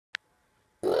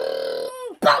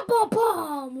Bum bum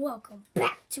bum! Welcome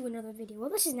back to another video. Well,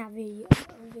 this is not video.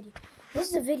 This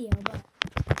is a video, but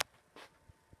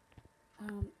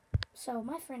so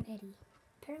my friend Eddie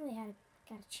apparently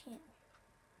got a channel.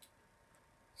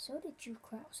 So did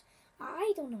Kraus.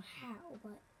 I don't know how,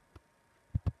 but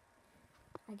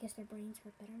I guess their brains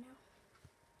work better now.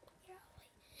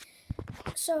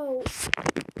 Yeah. So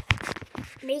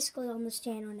basically, on this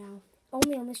channel now,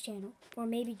 only on this channel, or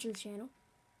maybe Drew's channel.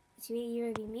 It's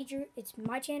either me, Drew. It's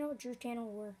my channel, Drew's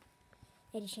channel, or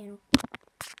Eddie's channel.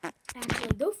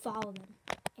 Actually, go follow them.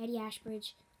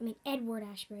 Edward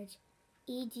Ashbridge.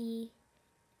 EDWARD.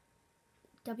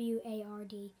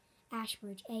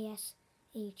 Ashbridge. ASH.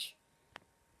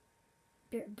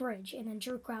 Bridge. And then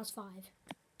Drew Kraus 5.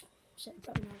 So,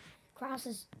 probably not. Kraus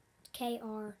is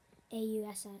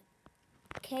KRAUS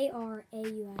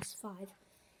 5.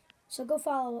 So, go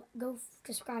follow, go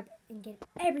subscribe, and get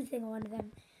everything on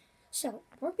them. So,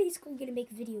 we're basically going to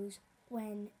make videos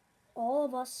when all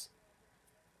of us,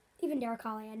 even Derek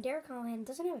Callahan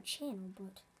doesn't have a channel,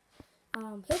 but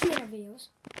he'll be in our videos.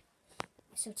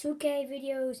 So 2K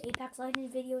videos, Apex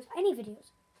Legends videos, any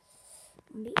videos.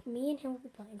 Me and him will be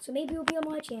playing. So maybe we'll be on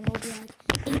my channel. We'll be like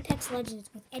Apex Legends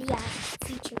with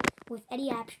Eddie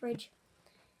Ashbridge,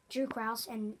 Drew Kraus,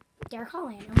 and Derek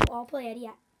Callahan. And we'll all play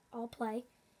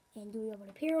and do able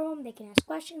to peer them. They can ask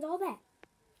questions, all that.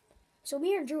 So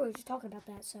me and Drew were just talking about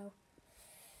that. So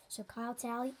Kyle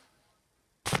Talley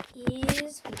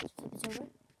is, wait, flip this over.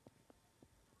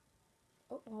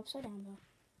 Oh, upside down though.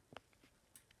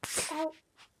 Ow.